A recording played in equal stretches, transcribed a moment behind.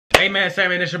Hey man,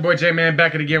 Sammy, it's your boy J-Man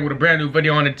back again with a brand new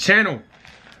video on the channel.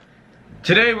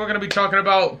 Today we're going to be talking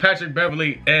about Patrick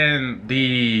Beverley and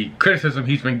the criticism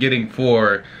he's been getting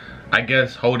for, I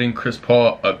guess, holding Chris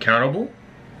Paul accountable.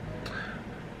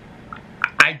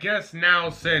 I guess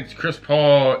now since Chris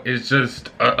Paul is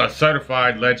just a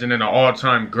certified legend and an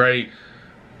all-time great,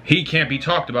 he can't be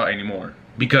talked about anymore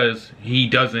because he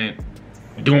doesn't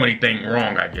do anything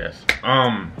wrong, I guess.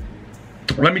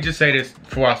 Let me just say this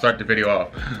before I start the video off.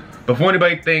 Before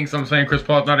anybody thinks I'm saying Chris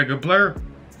Paul's not a good player,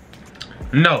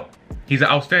 no, he's an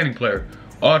outstanding player.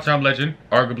 All-time legend,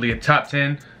 arguably a top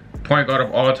 10 point guard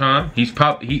of all time.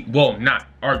 Well, not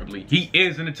arguably. He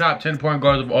is in the top 10 point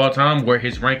guards of all time. Where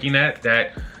his ranking at,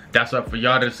 that's up for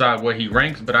y'all to decide where he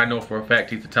ranks, but I know for a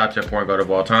fact he's the top 10 point guard of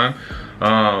all time.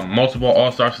 Multiple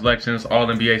All-Star selections,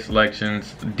 All-NBA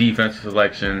selections, defensive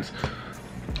selections,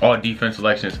 all defense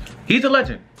selections. He's a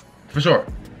legend, for sure.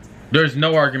 There's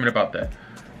no argument about that.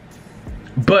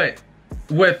 But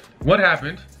with what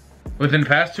happened within the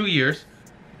past 2 years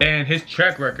and his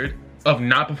track record of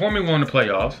not performing well in the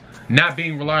playoffs, not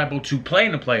being reliable to play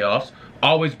in the playoffs,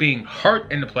 always being hurt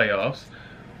in the playoffs,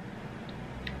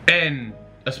 and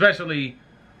especially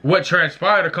what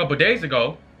transpired a couple days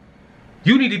ago,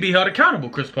 you need to be held accountable,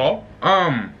 Chris Paul.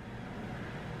 I'm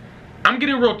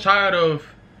getting real tired of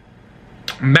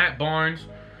Matt Barnes.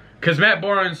 Because Matt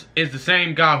Barnes is the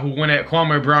same guy who went at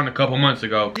Kwame Brown a couple months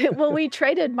ago. Well, we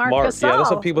traded Marc Gasol, yeah,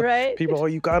 that's what people, right? oh,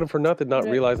 you got him for nothing, not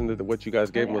realizing that what you guys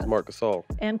gave him was Marc Gasol.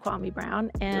 And Kwame Brown.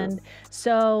 And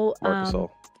so, Marc Gasol.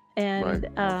 And,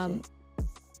 right.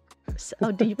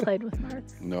 Oh, you played with Marc?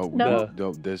 No.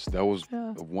 That was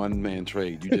a one-man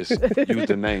trade. You just used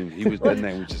the name. That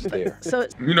name was just there. So,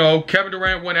 you know, Kevin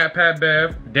Durant went at Pat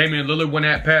Bev. Damian Lillard went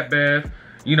at Pat Bev.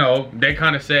 You know, they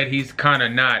kind of said he's kind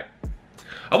of not,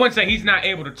 I wouldn't say he's not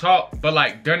able to talk, but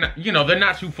like they're not, you know, they're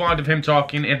not too fond of him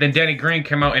talking. And then Danny Green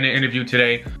came out in an interview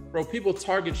today. Bro, people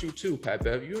target you too, Pat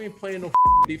Bev. You ain't playing no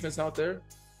defense out there.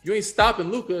 You ain't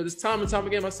stopping Luka. This time and time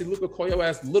again, I see Luka call your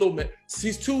ass little man.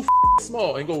 He's too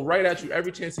small and go right at you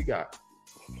every chance he got.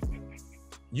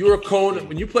 You're a cone.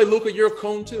 When you play Luka, you're a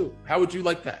cone too. How would you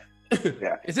like that?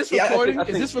 Yeah. Is this recording?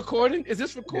 Is this recording? Is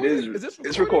this recording? Is this recording?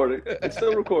 It's recording. It's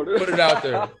still recorded. Put it out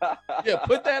there. Yeah,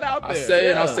 put that out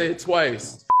there. I'll say it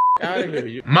twice. Out of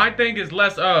here. My thing is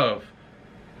less of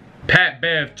Pat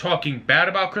Bev talking bad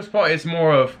about Chris Paul. It's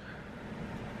more of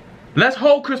let's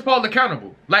hold Chris Paul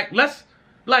accountable. Let's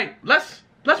really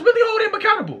hold him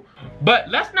accountable. But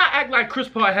let's not act like Chris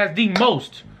Paul has the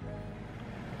most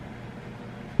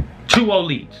 2-0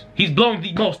 leads. He's blown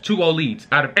the most 2-0 leads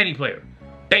out of any player.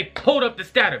 They pulled up the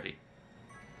stat of it.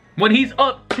 When he's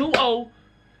up 2-0,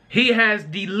 he has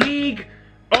the league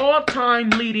all-time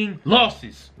leading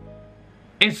losses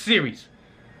in series.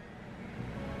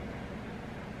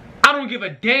 I don't give a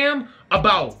damn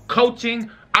about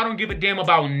coaching. I don't give a damn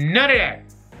about none of that.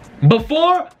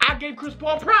 Before, I gave Chris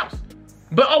Paul props.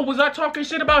 But oh, was I talking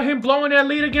shit about him blowing that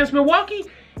lead against Milwaukee?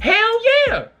 Hell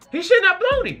yeah. He shouldn't have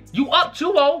blown it. You up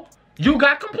 2-0, you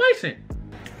got complacent.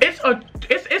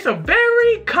 It's a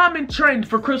very common trend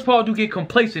for Chris Paul to get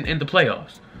complacent in the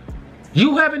playoffs.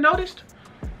 You haven't noticed?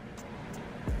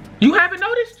 You haven't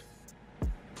noticed?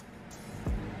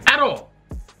 At all.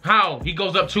 How he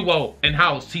goes up 2-0 and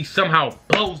how he somehow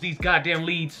blows these goddamn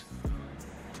leads.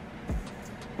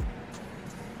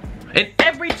 And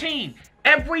every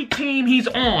team he's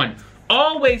on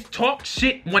always talk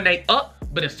shit when they up.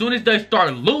 But as soon as they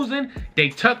start losing, they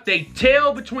tuck their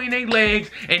tail between their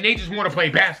legs and they just want to play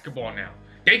basketball now.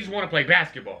 They just want to play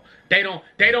basketball. They don't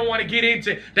want to get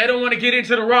into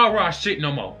the rah-rah shit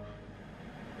no more.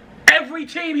 Every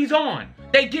team he's on,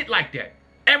 they get like that.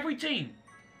 Every team.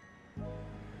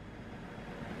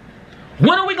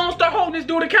 When are we gonna start holding this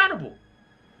dude accountable?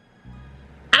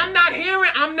 I'm not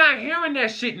hearing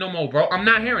that shit no more, bro. I'm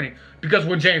not hearing it. Because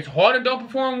when James Harden don't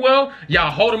perform well,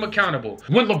 y'all hold him accountable.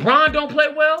 When LeBron don't play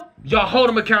well, y'all hold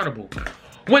him accountable.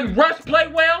 When Russ play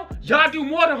well, y'all do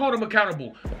more than hold him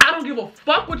accountable. I don't give a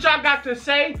fuck what y'all got to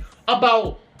say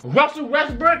about Russell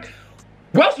Westbrook.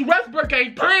 Russell Westbrook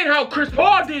ain't playing how Chris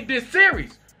Paul did this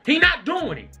series. He not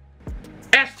doing it.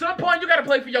 At some point, you gotta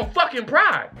play for your fucking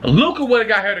pride. Luka would've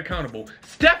got held accountable.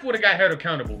 Steph would've got held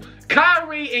accountable.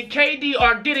 Kyrie and KD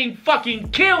are getting fucking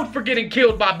killed for getting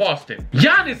killed by Boston.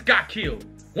 Giannis got killed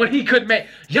when he couldn't make.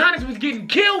 Giannis was getting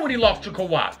killed when he lost to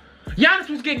Kawhi. Giannis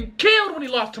was getting killed when he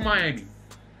lost to Miami.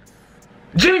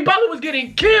 Jimmy Butler was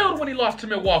getting killed when he lost to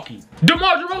Milwaukee.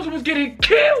 DeMar DeRozan was getting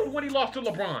killed when he lost to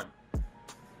LeBron.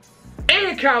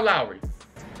 And Kyle Lowry.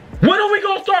 When are we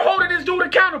gonna start holding this dude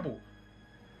accountable?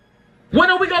 When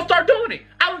are we gonna start doing it?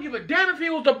 I don't give a damn if he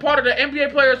was a part of the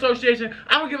NBA Player Association.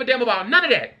 I don't give a damn about none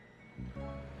of that.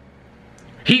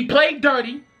 He played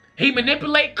dirty. He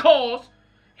manipulate calls.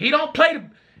 He don't play the...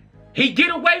 He get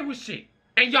away with shit.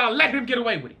 And y'all let him get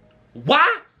away with it.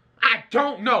 Why? I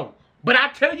don't know. But I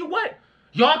tell you what.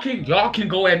 Y'all can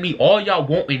go at me all y'all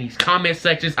want in these comment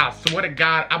sections. I swear to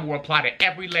God, I'm gonna reply to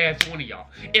every last one of y'all.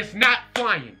 It's not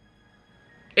flying.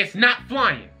 It's not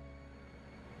flying.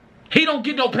 He don't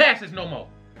get no passes no more.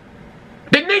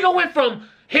 The nigga went from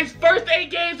his first 8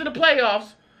 games in the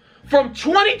playoffs from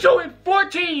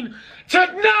 22-14 to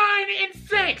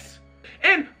 9-6.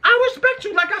 And I respect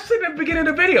you like I said at the beginning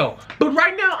of the video. But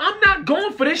right now, I'm not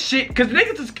going for this shit because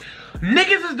niggas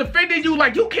is defending you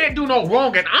like you can't do no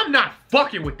wrong, and I'm not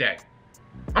fucking with that.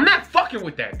 I'm not fucking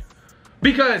with that.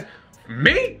 Because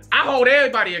me, I hold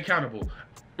everybody accountable.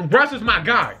 Russ is my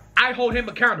guy. I hold him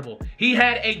accountable. He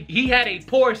had a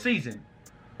poor season.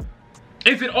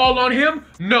 Is it all on him?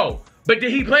 No. But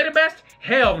did he play the best?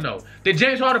 Hell no. Did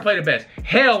James Harden play the best?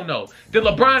 Hell no. Did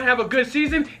LeBron have a good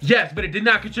season? Yes, but it did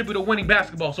not contribute to winning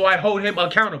basketball, so I hold him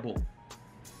accountable.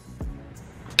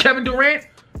 Kevin Durant,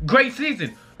 great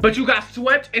season, but you got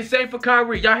swept, and same for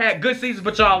Kyrie. Y'all had good seasons,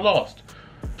 but y'all lost.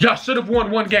 Y'all should have won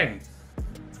 1 game.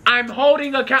 I'm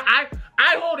holding I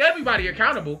hold everybody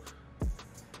accountable.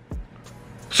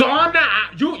 So I'm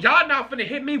not, y'all not finna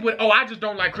hit me with, oh, I just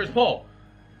don't like Chris Paul.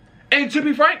 And to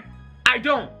be frank, I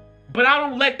don't. But I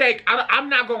don't let that, I'm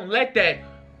not gonna let that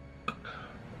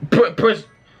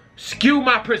skew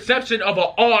my perception of an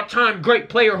all-time great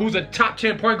player who's a top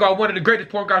 10 point guard, one of the greatest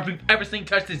point guards we've ever seen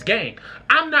touch this game.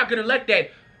 I'm not gonna let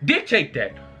that dictate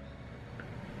that.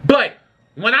 But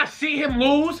when I see him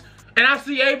lose, and I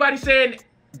see everybody saying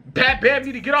Pat Bev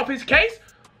need to get off his case,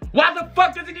 why the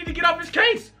fuck does he need to get off his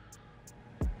case?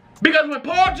 Because when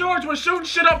Paul George was shooting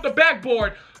shit off the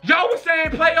backboard, y'all was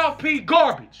saying playoff P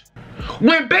garbage.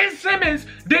 When Ben Simmons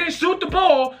didn't shoot the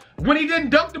ball, when he didn't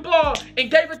dunk the ball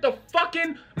and gave it to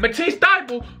fucking Matisse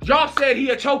Thybulle, y'all said he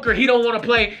a choker, he don't want to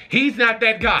play, he's not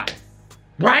that guy.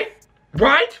 Right?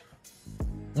 Right?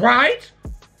 Right?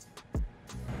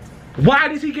 Why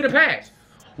does he get a pass?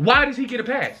 Why does he get a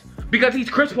pass? Because he's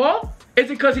Chris Paul? Is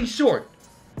it because he's short?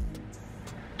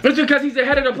 Is it because he's the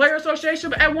head of the Player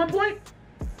Association at one point?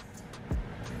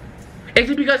 Is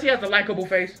it because he has a likable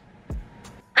face?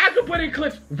 I could put in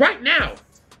clips right now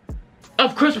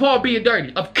of Chris Paul being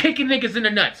dirty, of kicking niggas in the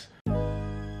nuts.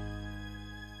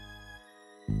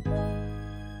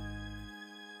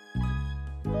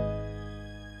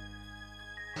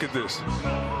 Look at this.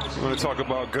 We're going to talk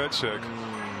about gut check,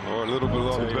 or a little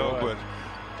below the belt, but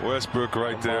Westbrook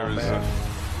right there is...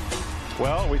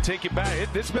 Well, we take you back.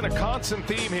 It's been a constant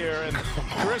theme here, and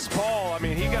Chris Paul, I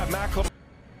mean, he got McLemore.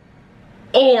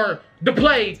 Or the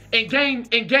play in game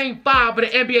 5 of the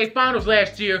NBA Finals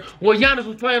last year where Giannis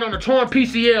was playing on a torn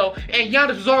PCL and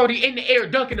Giannis was already in the air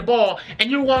dunking the ball, and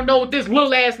you want to know what this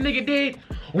little ass nigga did?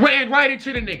 Ran right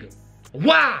into the nigga.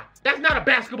 Why? That's not a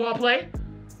basketball play.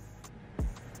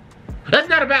 That's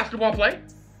not a basketball play.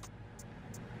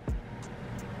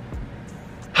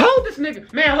 Hold this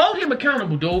nigga. Man, hold him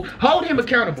accountable, dude. Hold him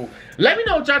accountable. Let me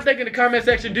know what y'all think in the comment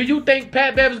section. Do you think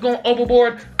Pat Bev is going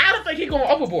overboard? I don't think he's going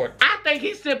overboard. I think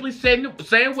he's simply saying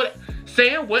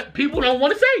what people don't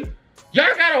want to say.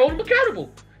 Y'all gotta hold him accountable.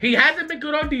 He hasn't been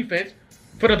good on defense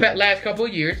for the last couple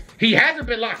of years. He hasn't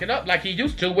been locking up like he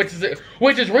used to, which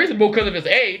is reasonable because of his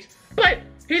age. But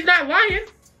he's not lying.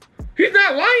 He's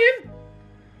not lying.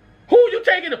 Who you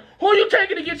taking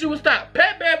to get you a stop?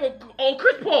 Pat Bev or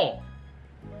Chris Paul?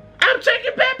 I'm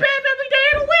taking Pat Bev every day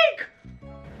of the week.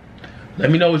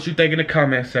 Let me know what you think in the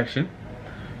comment section.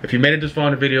 If you made it this far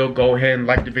in the video, go ahead and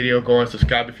like the video. Go and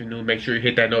subscribe if you're new. Make sure you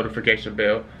hit that notification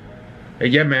bell.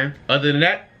 And yeah, man. Other than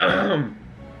that,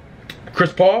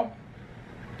 Chris Paul,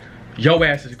 your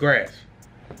ass is grass.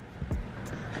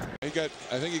 I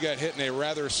think he got hit in a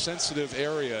rather sensitive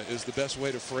area is the best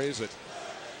way to phrase it.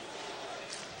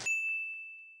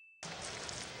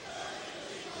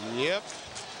 Yep.